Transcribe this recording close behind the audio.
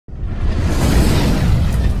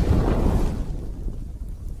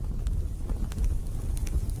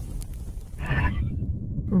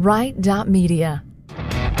Right.media.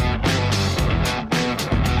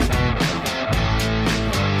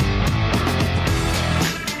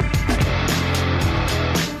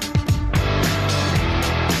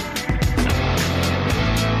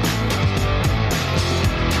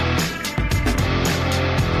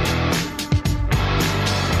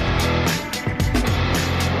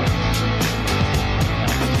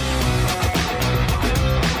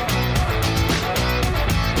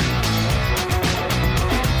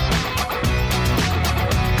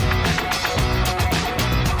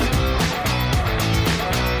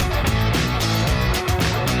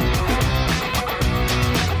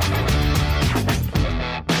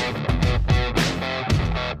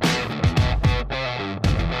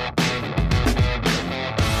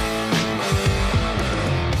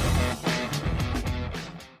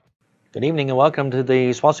 Good evening and welcome to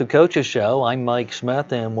the SWOSU Coaches Show. I'm Mike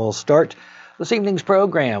Smith, and we'll start this evening's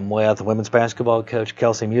program with women's basketball coach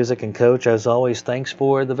Kelsi Musick. And Coach, as always, thanks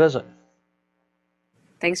for the visit.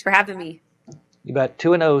 Thanks for having me. You got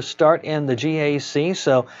 2-0 start in the GAC,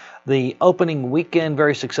 so the opening weekend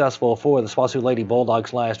very successful for the SWOSU Lady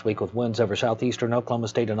Bulldogs last week with wins over Southeastern, Oklahoma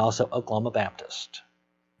State, and also Oklahoma Baptist.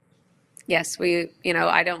 Yes,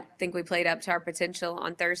 I don't think we played up to our potential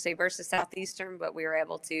on Thursday versus Southeastern, but we were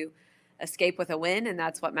able to escape with a win, and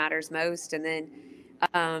that's what matters most. And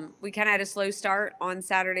then we kind of had a slow start on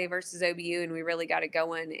Saturday versus OBU, and we really got it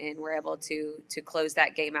going, and we're able to close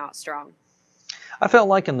that game out strong. I felt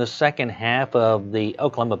like in the second half of the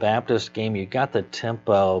Oklahoma Baptist game, you got the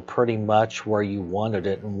tempo pretty much where you wanted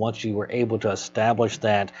it, and once you were able to establish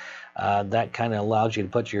that, that kind of allowed you to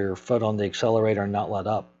put your foot on the accelerator and not let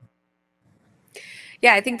up.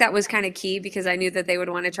 Yeah, I think that was kind of key because I knew that they would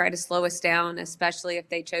want to try to slow us down, especially if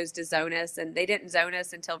they chose to zone us, and they didn't zone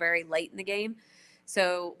us until very late in the game.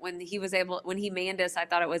 So when he manned us, I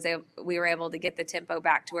thought we were able to get the tempo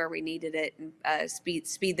back to where we needed it and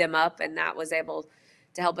speed them up, and that was able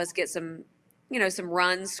to help us get some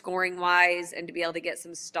runs scoring wise, and to be able to get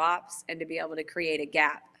some stops and to be able to create a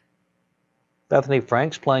gap. Bethany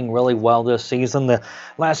Franks playing really well this season. The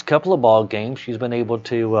last couple of ball games, she's been able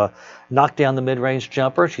to knock down the mid-range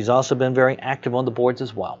jumper. She's also been very active on the boards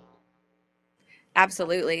as well.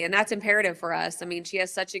 Absolutely, and that's imperative for us. I mean, she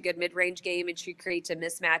has such a good mid-range game, and she creates a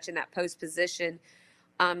mismatch in that post position.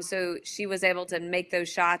 So she was able to make those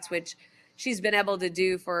shots, which she's been able to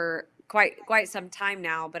do for quite some time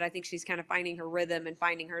now. But I think she's kind of finding her rhythm and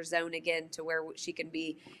finding her zone again to where she can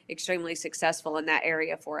be extremely successful in that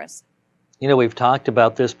area for us. You know, we've talked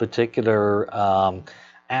about this particular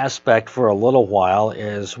aspect for a little while,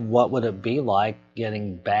 is what would it be like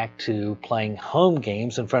getting back to playing home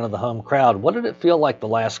games in front of the home crowd? What did it feel like the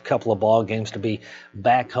last couple of ball games to be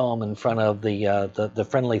back home in front of the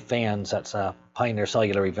friendly fans at Pioneer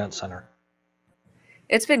Cellular Event Center?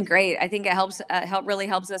 It's been great. I think it really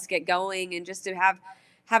helps us get going, and just to have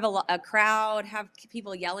a crowd, have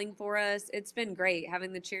people yelling for us. It's been great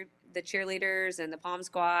having the cheerleaders and the Palm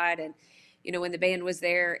Squad, and when the band was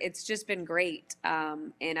there. It's just been great.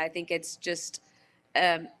 And I think it's just,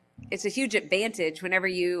 it's a huge advantage whenever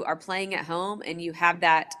you are playing at home and you have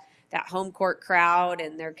that home court crowd,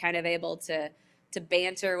 and they're kind of able to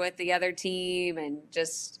banter with the other team and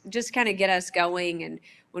just kind of get us going. And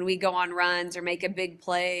when we go on runs or make a big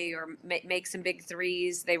play or make some big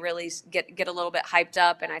threes, they really get a little bit hyped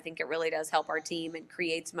up. And I think it really does help our team and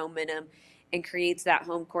creates momentum and creates that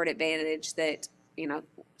home court advantage that,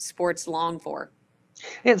 sports long for.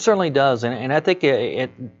 It certainly does, and I think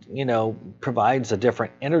it provides a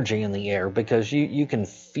different energy in the air, because you can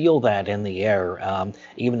feel that in the air.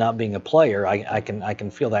 Even not being a player, I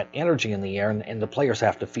can feel that energy in the air, and the players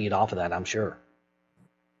have to feed off of that, I'm sure.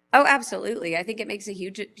 Oh, absolutely. I think it makes a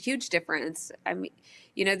huge difference. I mean,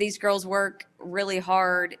 these girls work really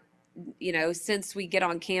hard, since we get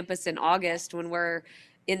on campus in August, when we're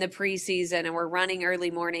in the preseason and we're running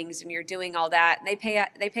early mornings and you're doing all that, and they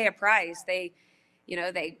pay a price. They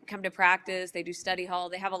come to practice, they do study hall,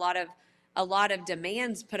 they have a lot of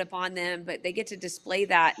demands put upon them, but they get to display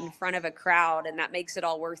that in front of a crowd, and that makes it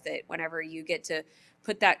all worth it whenever you get to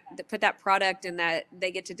put that product, and that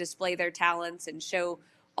they get to display their talents and show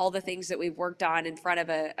all the things that we've worked on in front of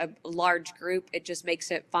a large group. It just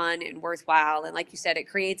makes it fun and worthwhile. And like you said, it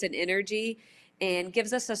creates an energy and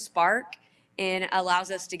gives us a spark and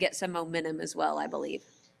allows us to get some momentum as well, I believe.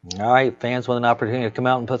 All right, fans with an opportunity to come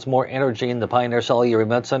out and put some more energy in the Pioneer Cellular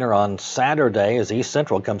Event Center on Saturday as East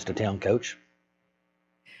Central comes to town, Coach.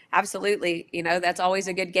 Absolutely. That's always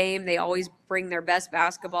a good game. They always bring their best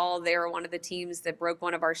basketball. They were one of the teams that broke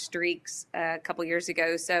one of our streaks a couple years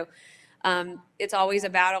ago. So It's always a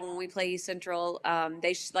battle when we play East Central.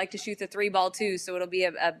 They like to shoot the three ball too, so it'll be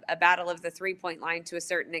a battle of the 3-point line to a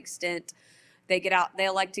certain extent.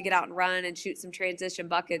 They'll like to get out and run and shoot some transition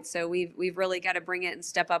buckets. So we've really got to bring it and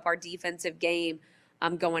step up our defensive game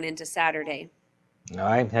going into Saturday. All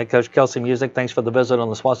right, Head Coach Kelsi Musick, thanks for the visit on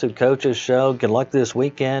the SWOSU Coaches Show. Good luck this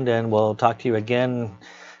weekend, and we'll talk to you again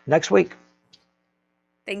next week.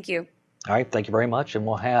 Thank you. All right, thank you very much, and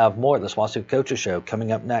we'll have more of the SWOSU Coaches Show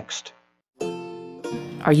coming up next.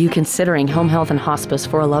 Are you considering home health and hospice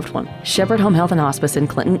for a loved one? Shepherd Home Health and Hospice in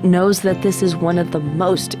Clinton knows that this is one of the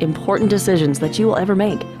most important decisions that you will ever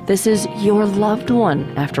make. This is your loved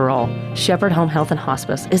one, after all. Shepherd Home Health and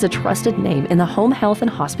Hospice is a trusted name in the home health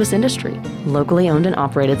and hospice industry. Locally owned and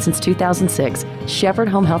operated since 2006, Shepherd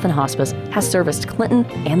Home Health and Hospice has serviced Clinton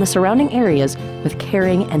and the surrounding areas with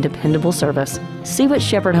caring and dependable service. See what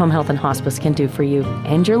Shepherd Home Health and Hospice can do for you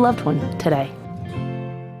and your loved one today.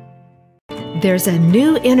 There's a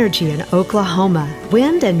new energy in Oklahoma,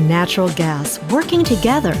 wind and natural gas working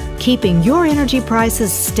together, keeping your energy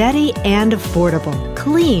prices steady and affordable.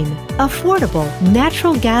 Clean, affordable,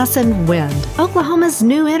 natural gas and wind. Oklahoma's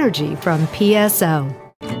new energy from PSO.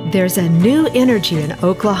 There's a new energy in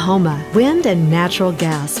Oklahoma, wind and natural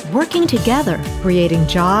gas working together, creating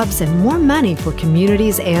jobs and more money for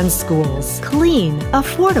communities and schools. Clean,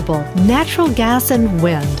 affordable, natural gas and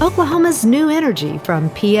wind. Oklahoma's new energy from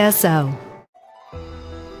PSO.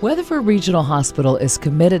 Weatherford Regional Hospital is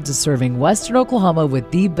committed to serving Western Oklahoma with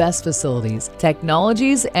the best facilities,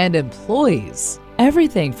 technologies, and employees.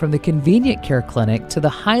 Everything from the convenient care clinic to the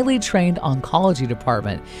highly trained oncology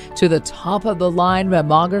department to the top-of-the-line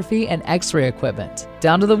mammography and x-ray equipment,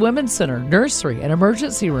 down to the women's center, nursery, and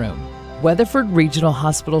emergency room. Weatherford Regional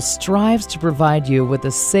Hospital strives to provide you with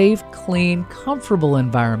a safe, clean, comfortable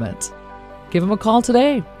environment. Give them a call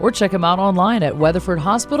today or check them out online at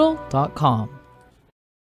weatherfordhospital.com.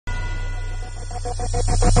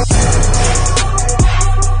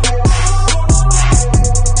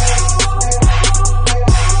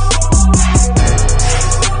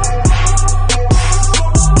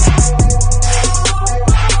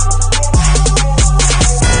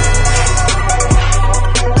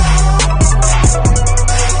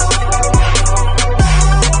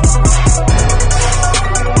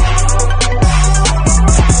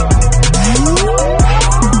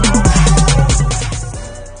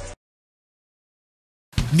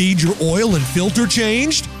 Need your oil and filter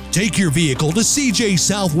changed? Take your vehicle to CJ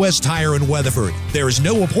Southwest Tire in Weatherford. There is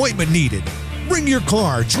no appointment needed. Bring your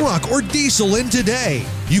car, truck, or diesel in today.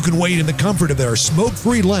 You can wait in the comfort of their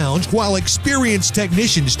smoke-free lounge while experienced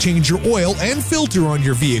technicians change your oil and filter on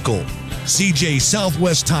your vehicle. CJ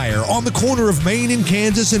Southwest Tire on the corner of Main and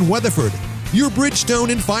Kansas in Weatherford. Your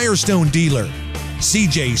Bridgestone and Firestone dealer.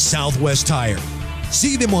 CJ Southwest Tire.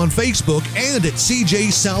 See them on Facebook and at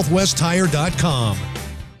cjsouthwesttire.com.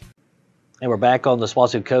 And we're back on the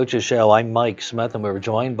SWOSU Coaches Show. I'm Mike Smith, and we were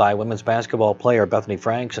joined by women's basketball player Bethany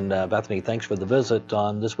Franks. And Bethany, thanks for the visit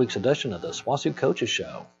on this week's edition of the SWOSU Coaches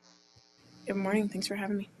Show. Good morning. Thanks for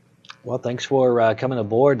having me. Well, thanks for coming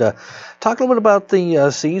aboard. Talk a little bit about the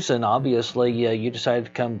season. Obviously, you decided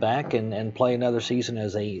to come back and play another season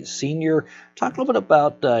as a senior. Talk a little bit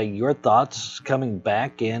about your thoughts coming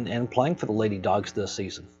back and playing for the Lady Dogs this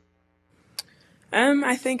season.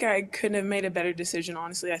 I think I couldn't have made a better decision,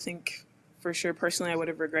 honestly. I think for sure, personally, I would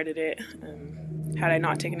have regretted it had I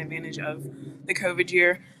not taken advantage of the COVID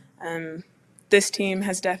year. This team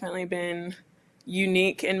has definitely been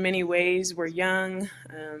unique in many ways. We're young.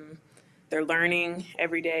 They're learning.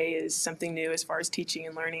 Every day is something new as far as teaching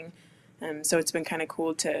and learning. So it's been kind of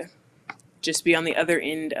cool to just be on the other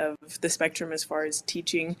end of the spectrum as far as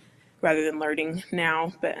teaching rather than learning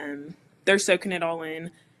now. But they're soaking it all in.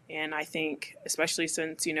 And I think, especially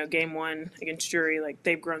since, game one against Drury, like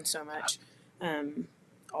they've grown so much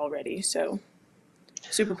already. So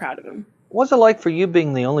super proud of them. What's it like for you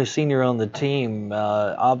being the only senior on the team?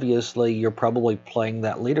 Obviously, you're probably playing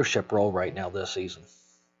that leadership role right now this season.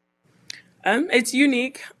 It's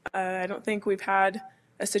unique. I don't think we've had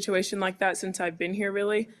a situation like that since I've been here,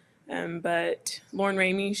 really. But Lauren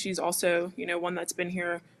Ramey, she's also, one that's been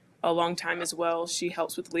here a long time as well. She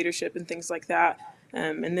helps with leadership and things like that.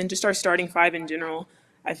 And then just our starting five in general,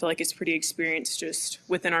 I feel like it's pretty experienced just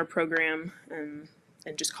within our program and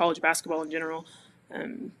just college basketball in general.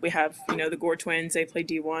 We have, the Gore twins, they play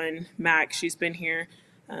D1. Mac, she's been here.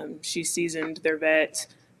 She's seasoned, they're vets,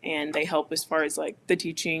 and they help as far as like the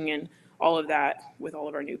teaching and all of that with all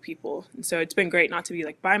of our new people. And so it's been great not to be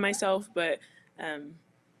like by myself, but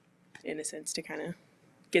in a sense to kind of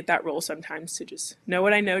get that role sometimes to just know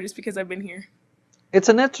what I know just because I've been here. It's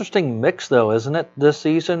an interesting mix, though, isn't it, this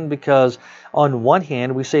season? Because on one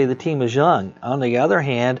hand, we say the team is young. On the other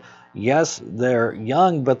hand, yes, they're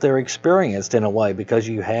young, but they're experienced in a way because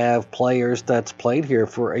you have players that's played here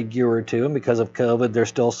for a year or two, and because of COVID, they're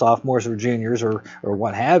still sophomores or juniors or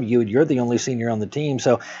what have you. You're the only senior on the team.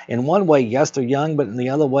 So in one way, yes, they're young, but in the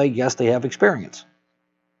other way, yes, they have experience.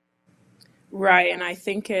 Right, and I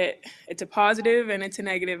think it's a positive and it's a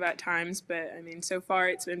negative at times, but I mean, so far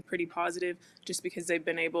it's been pretty positive just because they've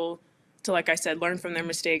been able to, like I said, learn from their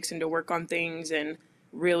mistakes and to work on things and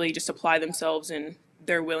really just apply themselves, and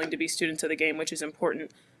they're willing to be students of the game, which is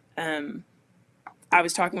important. I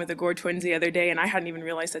was talking with the Gore twins the other day, and I hadn't even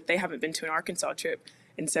realized that they haven't been to an Arkansas trip,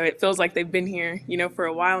 and so it feels like they've been here, for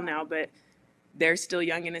a while now, but they're still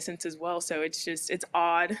young in a sense as well, so it's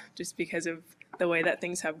odd just because of the way that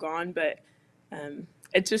things have gone, but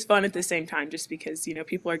it's just fun at the same time just because,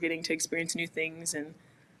 people are getting to experience new things, and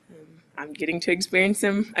I'm getting to experience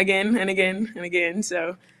them again and again and again.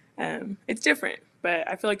 So it's different, but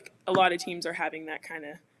I feel like a lot of teams are having that kind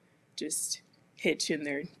of just hitch in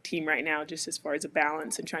their team right now, just as far as a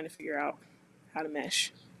balance and trying to figure out how to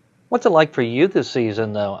mesh. What's it like for you this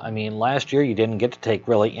season, though? I mean, last year you didn't get to take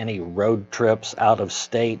really any road trips out of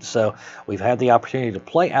state, so we've had the opportunity to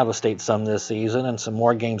play out of state some this season and some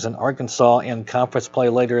more games in Arkansas in conference play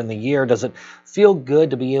later in the year. Does it feel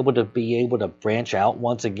good to be able to branch out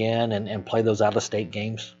once again and play those out of state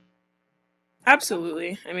games?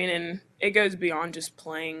 Absolutely. I mean, and it goes beyond just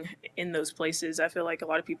playing in those places. I feel like a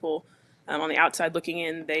lot of people on the outside looking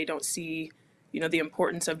in, they don't see the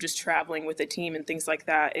importance of just traveling with a team and things like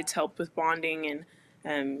that. It's helped with bonding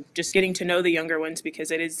and just getting to know the younger ones, because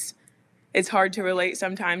it's hard to relate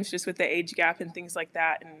sometimes just with the age gap and things like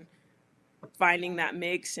that, and finding that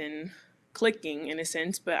mix and clicking in a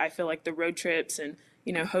sense. But I feel like the road trips and,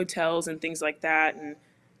 hotels and things like that, and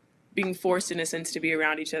being forced in a sense to be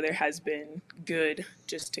around each other has been good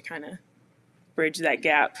just to kind of bridge that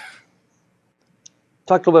gap.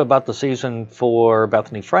 Talk a little bit about the season for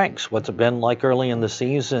Bethany Franks. What's it been like early in the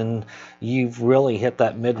season? You've really hit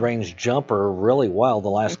that mid-range jumper really well the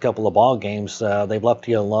last couple of ball games. They've left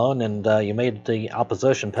you alone, and you made the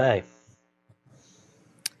opposition pay.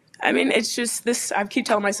 I mean, it's just this. I keep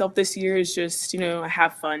telling myself this year is just a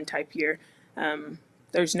have fun type year.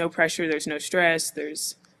 There's no pressure. There's no stress.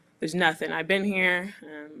 There's nothing. I've been here.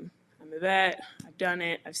 I'm a vet. I've done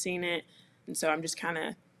it. I've seen it, and so I'm just kind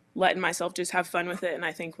of letting myself just have fun with it. And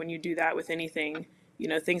I think when you do that with anything,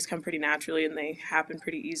 things come pretty naturally and they happen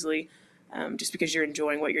pretty easily, just because you're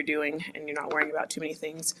enjoying what you're doing and you're not worrying about too many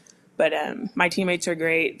things. But my teammates are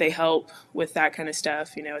great. They help with that kind of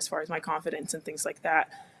stuff, as far as my confidence and things like that.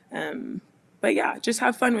 But yeah, just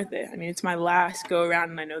have fun with it. I mean, it's my last go around,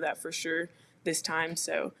 and I know that for sure this time.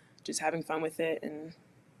 So just having fun with it, and,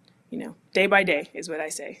 day by day is what I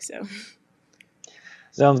say. So.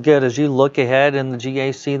 Sounds good. As you look ahead in the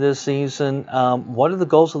GAC this season, what are the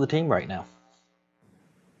goals of the team right now?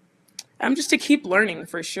 Just to keep learning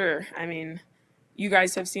for sure. I mean, you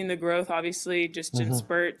guys have seen the growth, obviously, just in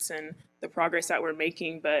spurts and the progress that we're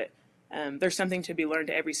making, but there's something to be learned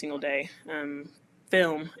every single day.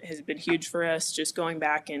 Film has been huge for us, just going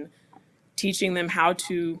back and teaching them how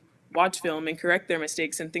to watch film and correct their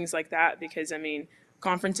mistakes and things like that, because, I mean,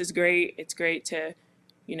 conference is great. It's great to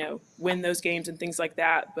win those games and things like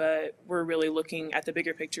that. But we're really looking at the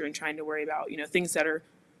bigger picture and trying to worry about, things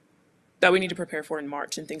that we need to prepare for in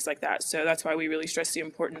March and things like that. So that's why we really stress the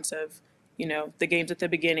importance of, the games at the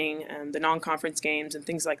beginning and the non-conference games and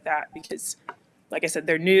things like that, because like I said,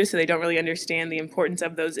 they're new, so they don't really understand the importance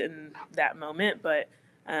of those in that moment. But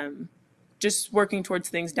just working towards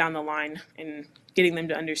things down the line and getting them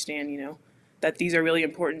to understand, that these are really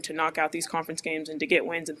important to knock out these conference games and to get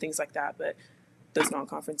wins and things like that. But those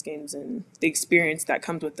non-conference games and the experience that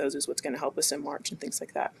comes with those is what's going to help us in March and things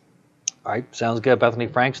like that. All right, sounds good. Bethany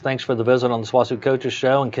Franks, thanks for the visit on the SWOSU Coaches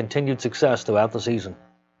Show, and continued success throughout the season.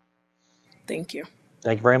 Thank you.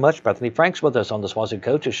 Thank you very much. Bethany Franks with us on the SWOSU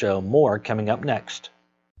Coaches Show. More coming up next.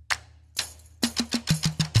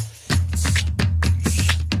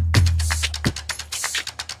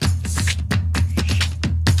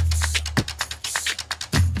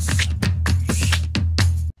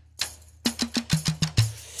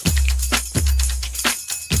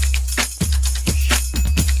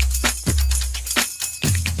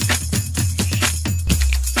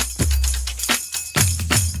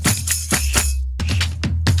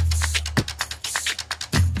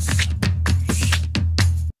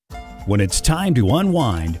 When it's time to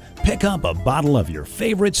unwind, pick up a bottle of your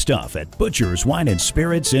favorite stuff at Butcher's Wine and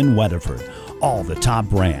Spirits in Weatherford. all the top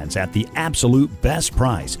brands at the absolute best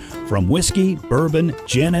price. From whiskey, bourbon,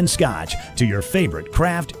 gin, and scotch to your favorite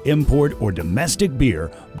craft, import, or domestic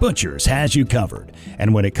beer, Butcher's has you covered.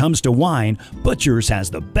 And when it comes to wine, Butcher's has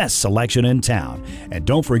the best selection in town. And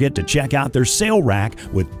don't forget to check out their sale rack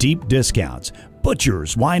with deep discounts.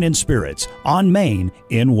 Butcher's Wine and Spirits on Main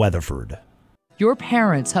in Weatherford. Your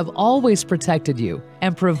parents have always protected you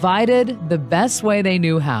and provided the best way they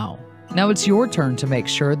knew how. Now it's your turn to make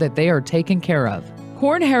sure that they are taken care of.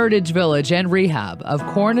 Corn Heritage Village and Rehab of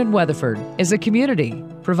Corn and Weatherford is a community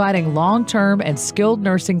providing long-term and skilled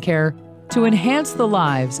nursing care to enhance the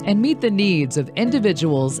lives and meet the needs of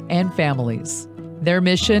individuals and families. Their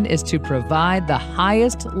mission is to provide the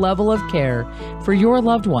highest level of care for your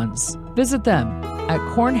loved ones. Visit them at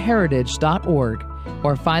cornheritage.org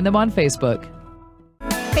or find them on Facebook.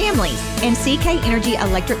 Families and CK Energy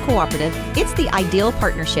Electric Cooperative, it's the ideal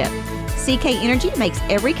partnership. CK Energy makes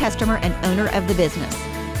every customer an owner of the business.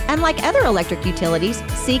 Unlike other electric utilities,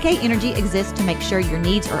 CK Energy exists to make sure your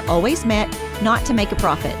needs are always met, not to make a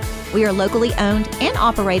profit. We are locally owned and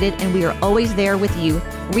operated, and we are always there with you,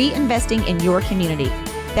 reinvesting in your community.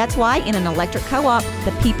 That's why in an electric co-op,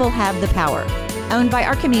 the people have the power. Owned by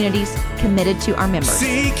our communities, committed to our members.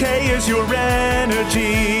 CK is your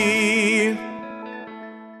energy.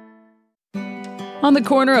 On the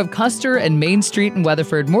corner of Custer and Main Street in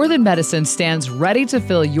Weatherford, More Than Medicine stands ready to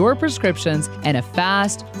fill your prescriptions in a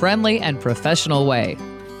fast, friendly, and professional way.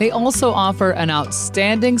 They also offer an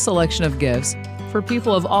outstanding selection of gifts for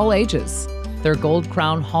people of all ages. Their Gold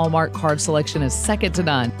Crown Hallmark card selection is second to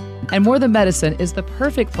none, and More Than Medicine is the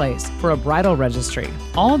perfect place for a bridal registry.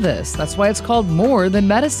 All this, that's why it's called More Than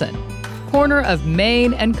Medicine. Corner of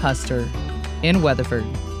Main and Custer in Weatherford.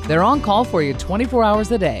 They're on call for you 24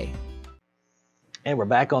 hours a day. And we're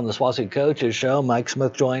back on the SWOSU Coaches Show. Mike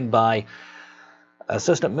Smith joined by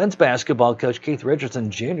assistant men's basketball coach Keith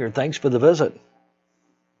Richardson Jr. Thanks for the visit.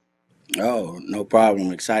 Oh, no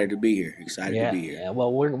problem. Excited to be here. Yeah,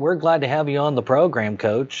 well, we're glad to have you on the program,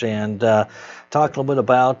 Coach, and talk a little bit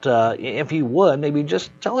about, if you would, maybe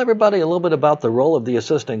just tell everybody a little bit about the role of the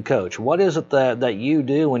assistant coach. What is it that you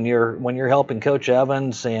do when you're helping Coach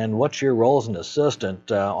Evans, and what's your role as an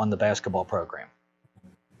assistant on the basketball program?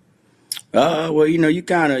 Well, you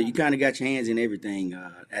kind of got your hands in everything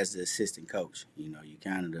as the assistant coach. You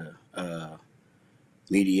kind of the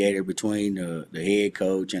mediator between the head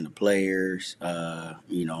coach and the players.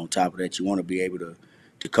 On top of that, you want to be able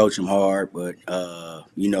to coach them hard, but that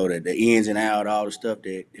the ins and out, all the stuff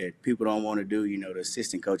that people don't want to do. The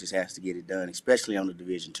assistant coaches has to get it done, especially on the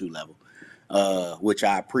Division II level, which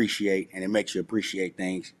I appreciate, and it makes you appreciate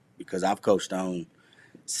things because I've coached on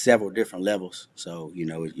several different levels, so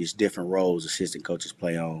it's different roles assistant coaches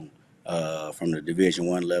play on, from the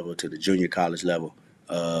Division I level to the junior college level,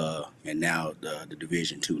 and now the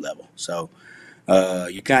Division II level. So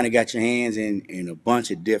you kind of got your hands in a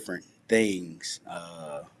bunch of different things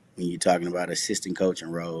when you're talking about assistant coaching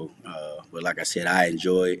role. But like I said, I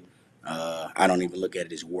enjoy it. I don't even look at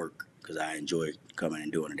it as work because I enjoy coming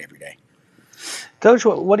and doing it every day. Coach,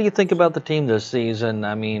 what do you think about the team this season?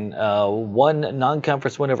 I mean, one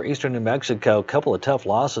non-conference win over Eastern New Mexico, a couple of tough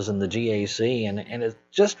losses in the GAC, and it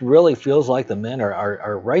just really feels like the men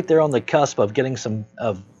are right there on the cusp of getting some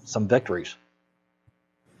victories.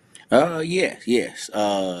 Yes.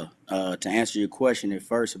 To answer your question at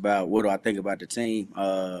first about what do I think about the team,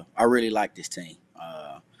 I really like this team.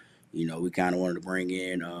 We kind of wanted to bring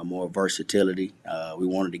in more versatility. We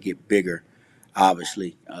wanted to get bigger,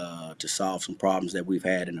 obviously, to solve some problems that we've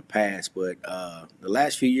had in the past. But the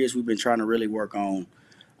last few years, we've been trying to really work on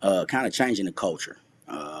kind of changing the culture,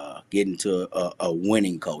 getting to a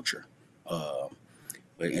winning culture.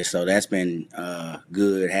 And so that's been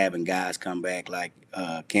good, having guys come back like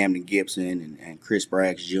Kamden Gipson and Chris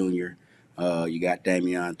Braggs Jr. You got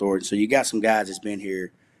Damian Thornton. So you got some guys that's been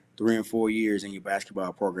here 3 and 4 years in your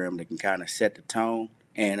basketball program that can kind of set the tone.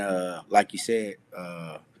 And like you said,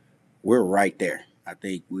 we're right there. I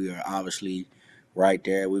think we are obviously right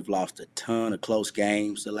there. We've lost a ton of close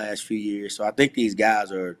games the last few years. So I think these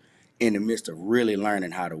guys are in the midst of really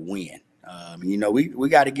learning how to win. We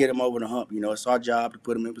got to get them over the hump. It's our job to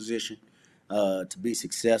put them in position to be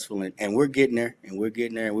successful. And we're getting there, and we're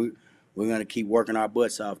going to keep working our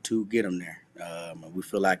butts off to get them there. We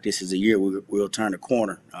feel like this is a year we'll turn the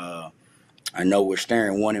corner. I know we're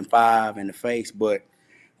staring 1-5 in the face, but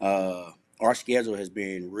our schedule has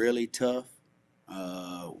been really tough,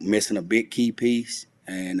 missing a big key piece,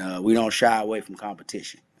 and we don't shy away from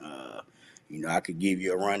competition. I could give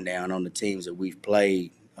you a rundown on the teams that we've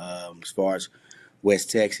played as far as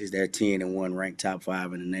West Texas, they're 10-1, ranked top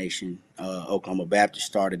 5 in the nation. Oklahoma Baptist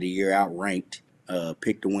started the year outranked,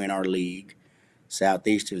 picked to win our league.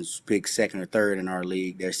 Southeastern's picked 2nd or 3rd in our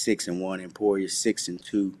league. They're 6-1. Emporia's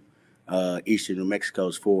 6-2. Eastern New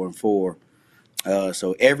Mexico's 4-4.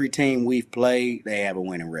 So every team we've played, they have a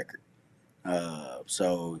winning record.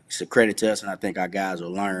 So it's a credit to us, and I think our guys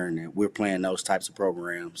will learn that we're playing those types of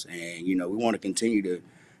programs, and we want to continue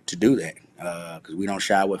to do that because we don't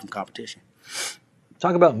shy away from competition.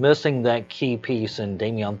 Talk about missing that key piece in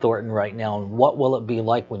Damian Thornton right now, and what will it be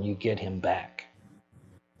like when you get him back?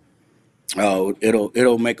 Oh,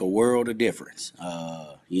 it'll make a world of difference.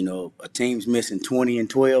 A team's missing 20 and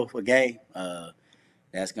 12 a game.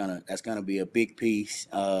 That's gonna be a big piece.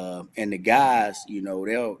 And the guys,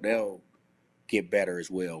 they'll get better as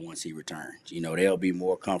well once he returns. They'll be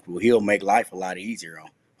more comfortable. He'll make life a lot easier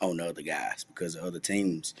on the other guys because the other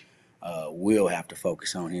teams will have to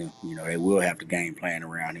focus on him. They will have to game plan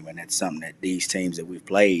around him, and that's something that these teams that we've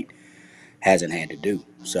played hasn't had to do.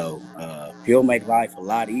 So he'll make life a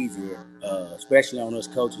lot easier, especially on us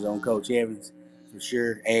coaches, on Coach Evans for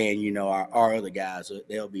sure, and our other guys,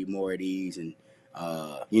 they'll be more at ease. And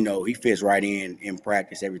he fits right in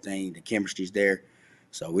practice, everything, the chemistry's there.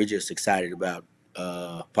 So we're just excited about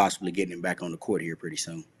possibly getting him back on the court here pretty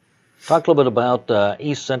soon. Talk a little bit about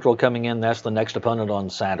East Central coming in. That's the next opponent on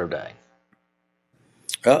Saturday.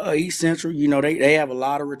 East Central, they have a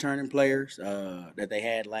lot of returning players that they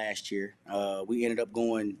had last year. We ended up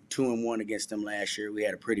going 2-1 against them last year. We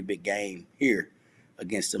had a pretty big game here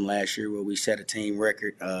against them last year where we set a team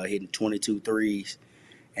record, hitting 22 threes.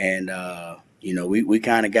 And, we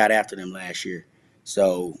kind of got after them last year.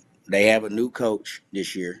 So they have a new coach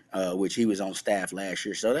this year, which he was on staff last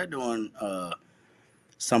year. So they're doing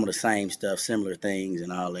some of the same stuff, similar things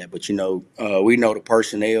and all that. But, we know the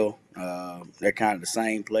personnel. They're kind of the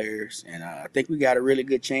same players. And I think we got a really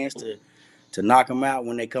good chance to knock them out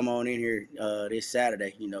when they come on in here this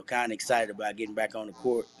Saturday. Kind of excited about getting back on the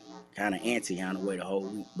court. Kind of antsy on the way the whole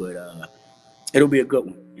week. But it'll be a good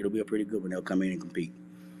one. It'll be a pretty good one. They'll come in and compete.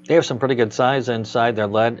 They have some pretty good size inside. They're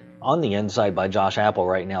led on the inside by Josh Apple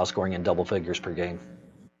right now, scoring in double figures per game.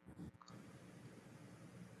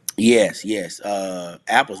 Yes.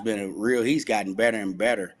 Apple's been he's gotten better and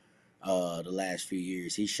better the last few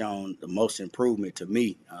years. He's shown the most improvement to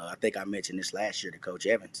me. I think I mentioned this last year to Coach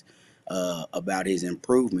Evans about his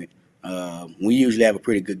improvement. We usually have a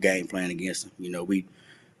pretty good game plan against him.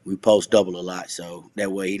 We post double a lot, so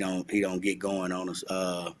that way he don't get going on us.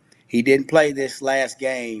 He didn't play this last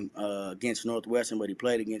game against Northwestern, but he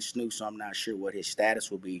played against SNU, so I'm not sure what his status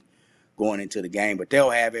will be going into the game. But they'll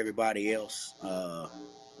have everybody else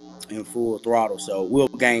in full throttle, so we'll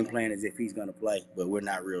game plan as if he's going to play, but we're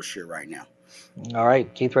not real sure right now. All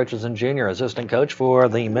right, Keith Richardson, Jr., assistant coach for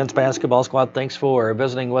the men's basketball squad. Thanks for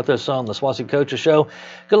visiting with us on the SWOSU Coaches Show.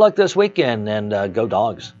 Good luck this weekend, and go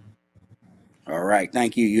Dogs. All right,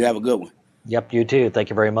 thank you. You have a good one. Yep, you too. Thank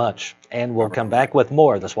you very much. And we'll come back with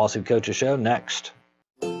more of the SWOSU Coaches Show next.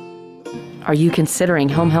 Are you considering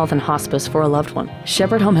home health and hospice for a loved one?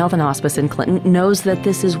 Shepherd Home Health and Hospice in Clinton knows that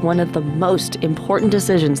this is one of the most important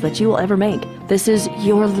decisions that you will ever make. This is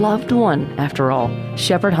your loved one, after all.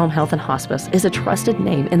 Shepherd Home Health and Hospice is a trusted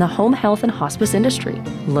name in the home health and hospice industry.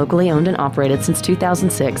 Locally owned and operated since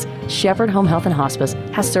 2006, Shepherd Home Health and Hospice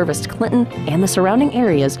has serviced Clinton and the surrounding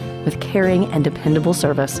areas with caring and dependable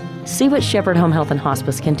service. See what Shepherd Home Health and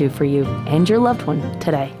Hospice can do for you and your loved one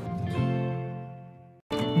today.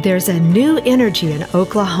 There's a new energy in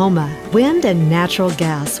Oklahoma, wind and natural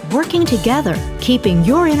gas working together, keeping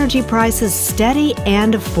your energy prices steady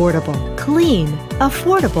and affordable. Clean,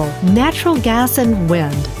 affordable natural gas and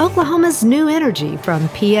wind. Oklahoma's new energy from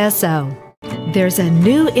PSO. There's a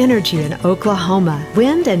new energy in Oklahoma,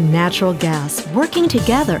 wind and natural gas working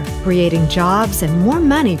together, creating jobs and more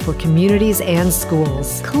money for communities and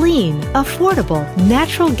schools. Clean, affordable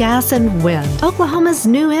natural gas and wind. Oklahoma's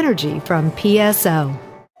new energy from PSO.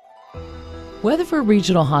 Weatherford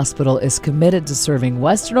Regional Hospital is committed to serving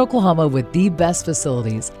Western Oklahoma with the best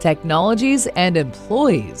facilities, technologies, and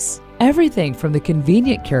employees. Everything from the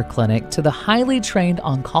convenient care clinic to the highly trained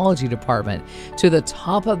oncology department to the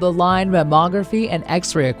top-of-the-line mammography and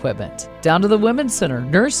x-ray equipment, down to the women's center,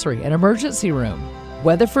 nursery, and emergency room.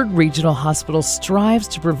 Weatherford Regional Hospital strives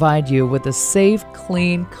to provide you with a safe,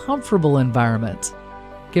 clean, comfortable environment.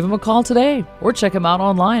 Give them a call today or check them out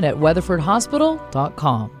online at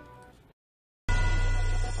weatherfordhospital.com.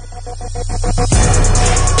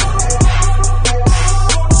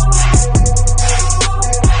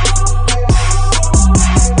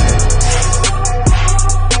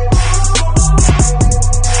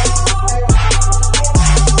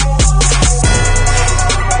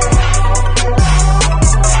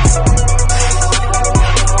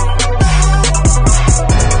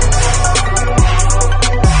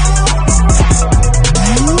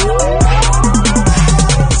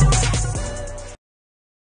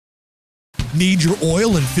 Need your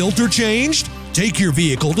oil and filter changed? Take your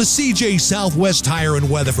vehicle to CJ Southwest Tire in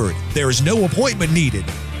Weatherford. There is no appointment needed.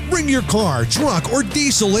 Bring your car, truck, or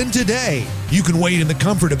diesel in today. You can wait in the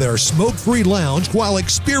comfort of their smoke-free lounge while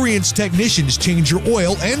experienced technicians change your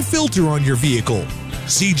oil and filter on your vehicle.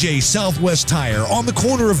 CJ Southwest Tire on the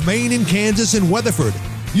corner of Maine and Kansas in Weatherford.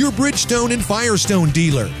 Your Bridgestone and Firestone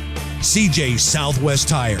dealer. CJ Southwest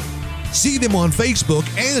Tire. See them on Facebook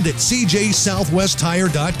and at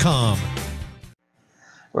cjsouthwesttire.com.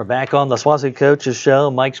 We're back on the SWOSU Coaches Show.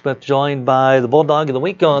 Mike Smith joined by the Bulldog of the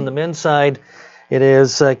Week on the men's side. It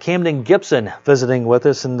is Kamden Gipson visiting with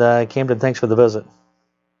us. And Kamden, thanks for the visit.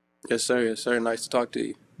 Yes, sir. Yes, sir. Nice to talk to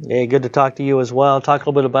you. Yeah, good to talk to you as well. Talk a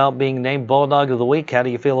little bit about being named Bulldog of the Week. How do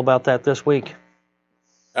you feel about that this week?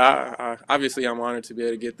 Obviously, I'm honored to be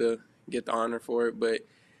able to get the honor for it. But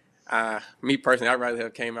me personally, I'd rather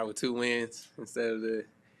have came out with 2 wins instead of the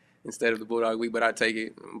Bulldog Week. But I take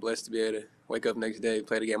it. I'm blessed to be able to wake up next day,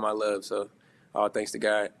 play the game I love. So, all thanks to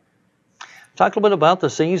God. Talk a little bit about the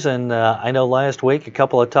season. I know last week a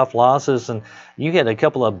couple of tough losses, and you had a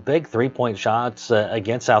couple of big 3-point shots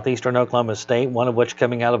against Southeastern Oklahoma State, one of which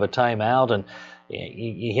coming out of a timeout. And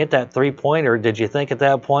you hit that 3-pointer. Did you think at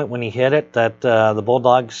that point when you hit it that the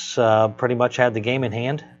Bulldogs pretty much had the game in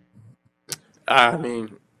hand? I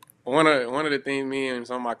mean, one of the things me and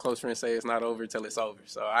some of my close friends say, it's not over until it's over.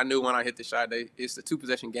 So I knew when I hit the shot, it's a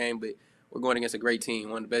 2-possession game, but we're going against a great team,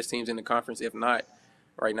 one of the best teams in the conference, if not.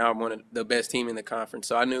 Right now, I'm one of the best team in the conference.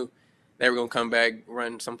 So I knew they were going to come back,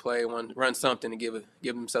 run some play, run something to give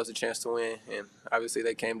themselves a chance to win. And obviously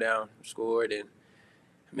they came down, scored, and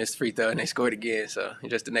missed free throw, and they scored again. So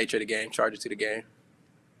it's just the nature of the game, charge it to the game.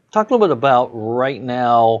 Talk a little bit about right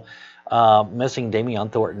now missing Damian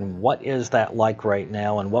Thornton. What is that like right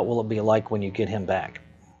now, and what will it be like when you get him back?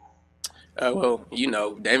 Well,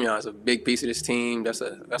 Damian's a big piece of this team. That's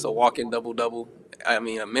a walk-in double-double. I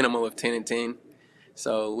mean, a minimum of 10 and 10.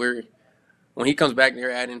 So when he comes back, you're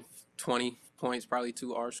adding 20 points probably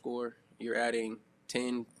to our score. You're adding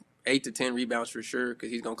 8 to 10 rebounds for sure because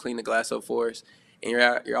he's going to clean the glass up for us. And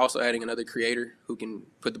you're also adding another creator who can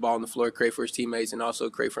put the ball on the floor, create for his teammates, and also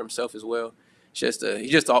create for himself as well. He's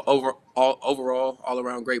just an overall,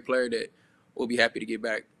 all-around great player that we'll be happy to get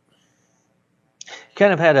back.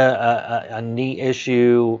 Kind of had a knee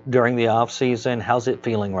issue during the offseason. How's it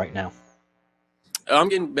feeling right now? I'm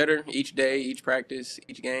getting better each day, each practice,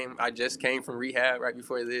 each game. I just came from rehab right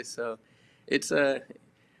before this, so it's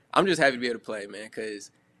I'm just happy to be able to play, man, because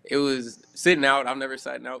it was sitting out. I've never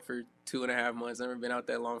sat out for 2.5 months, never been out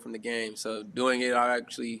that long from the game. So doing it,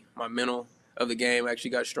 my mental of the game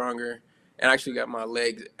actually got stronger, and I actually got my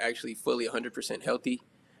legs actually fully 100% healthy.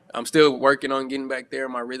 I'm still working on getting back there,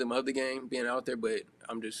 my rhythm of the game, being out there, but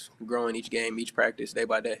I'm just growing each game, each practice, day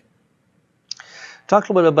by day. Talk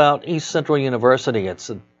a little bit about East Central University. It's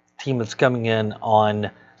a team that's coming in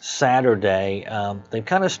on Saturday. They've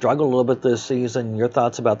kind of struggled a little bit this season. Your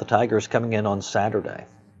thoughts about the Tigers coming in on Saturday?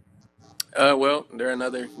 Well, they're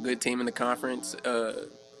another good team in the conference.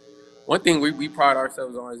 One thing we pride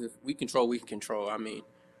ourselves on is if we control, we can control. I mean,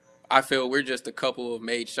 I feel we're just a couple of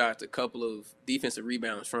made shots, a couple of defensive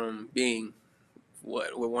rebounds from being we're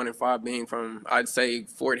 1-5 being from, I'd say,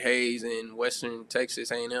 Fort Hays and Western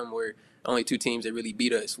Texas A&M, where only 2 teams that really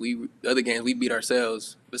beat us. The other games we beat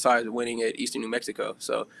ourselves besides winning at Eastern New Mexico.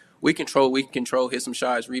 So we can control, hit some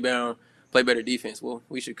shots, rebound, play better defense. Well,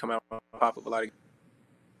 we should come out and pop up a lot of.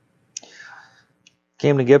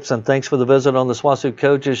 Kamden Gipson, thanks for the visit on the SWOSU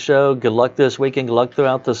Coaches Show. Good luck this weekend. Good luck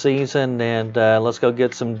throughout the season. And let's go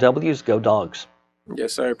get some W's. Go Dogs.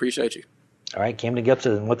 Yes, sir. Appreciate you. All right, Kamden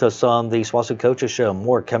Gipson with us on the SWOSU Coaches Show.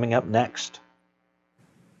 More coming up next.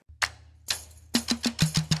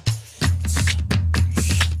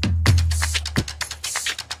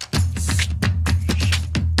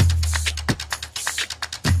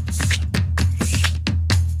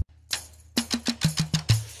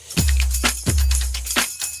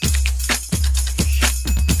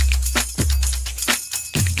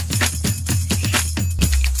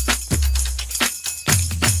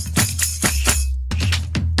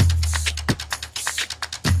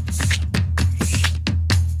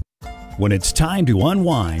 When it's time to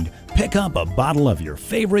unwind, pick up a bottle of your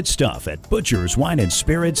favorite stuff at Butcher's Wine and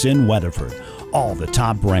Spirits in Weatherford. All the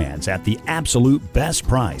top brands at the absolute best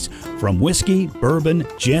price. From whiskey, bourbon,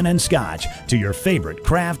 gin, and scotch to your favorite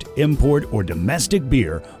craft, import, or domestic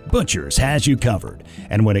beer, Butcher's has you covered.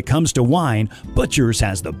 And when it comes to wine, Butcher's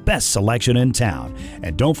has the best selection in town.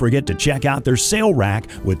 And don't forget to check out their sale rack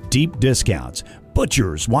with deep discounts.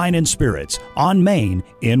 Butcher's Wine and Spirits on Main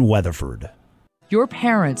in Weatherford. Your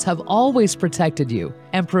parents have always protected you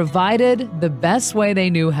and provided the best way they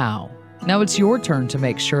knew how. Now it's your turn to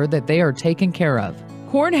make sure that they are taken care of.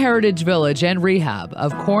 Corn Heritage Village and Rehab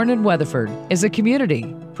of Corn and Weatherford is a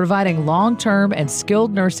community providing long-term and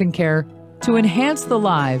skilled nursing care to enhance the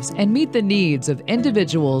lives and meet the needs of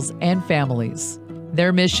individuals and families.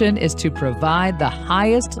 Their mission is to provide the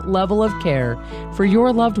highest level of care for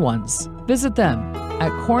your loved ones. Visit them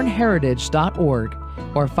at cornheritage.org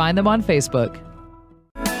or find them on Facebook.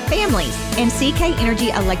 Families and CK Energy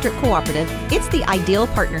Electric Cooperative, it's the ideal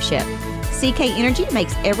partnership. CK Energy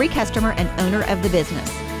makes every customer an owner of the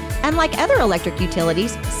business. Unlike other electric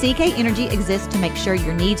utilities, CK Energy exists to make sure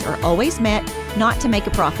your needs are always met, not to make a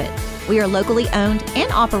profit. We are locally owned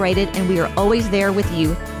and operated, and we are always there with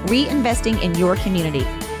you, reinvesting in your community.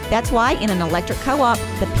 That's why in an electric co-op,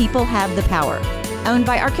 the people have the power. Owned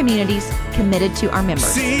by our communities, committed to our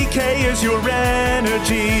members. CK is your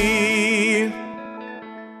energy.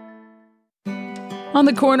 On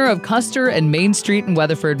the corner of Custer and Main Street in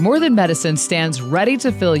Weatherford, More Than Medicine stands ready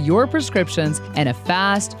to fill your prescriptions in a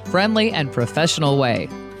fast, friendly, and professional way.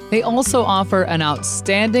 They also offer an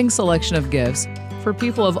outstanding selection of gifts for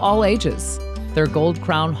people of all ages. Their Gold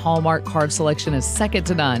Crown Hallmark card selection is second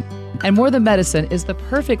to none, and More Than Medicine is the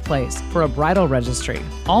perfect place for a bridal registry.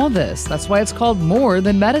 All this, that's why it's called More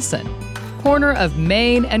Than Medicine. Corner of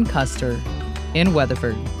Main and Custer in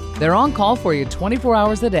Weatherford. They're on call for you 24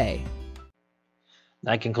 hours a day.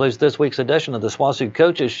 That concludes this week's edition of the SWOSU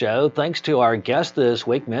Coaches Show. Thanks to our guest this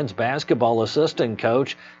week, men's basketball assistant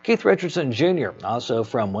coach Keith Richardson Jr. Also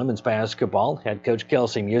from women's basketball, head coach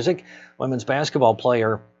Kelsi Musick, women's basketball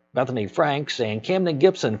player Bethany Franks, and Kamden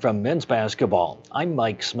Gipson from men's basketball. I'm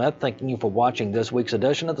Mike Smith, thanking you for watching this week's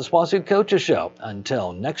edition of the SWOSU Coaches Show.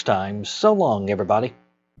 Until next time, so long, everybody.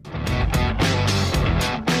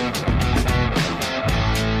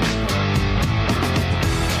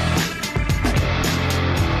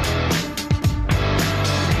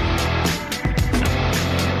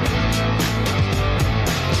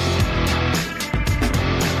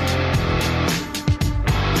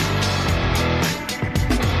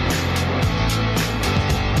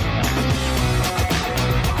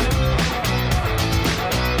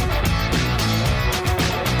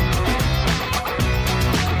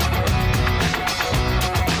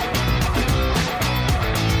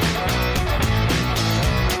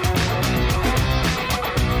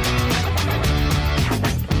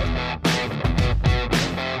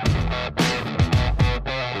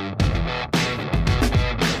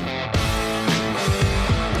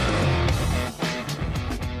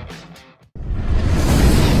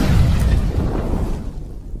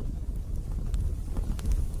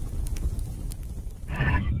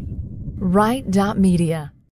 Right.media.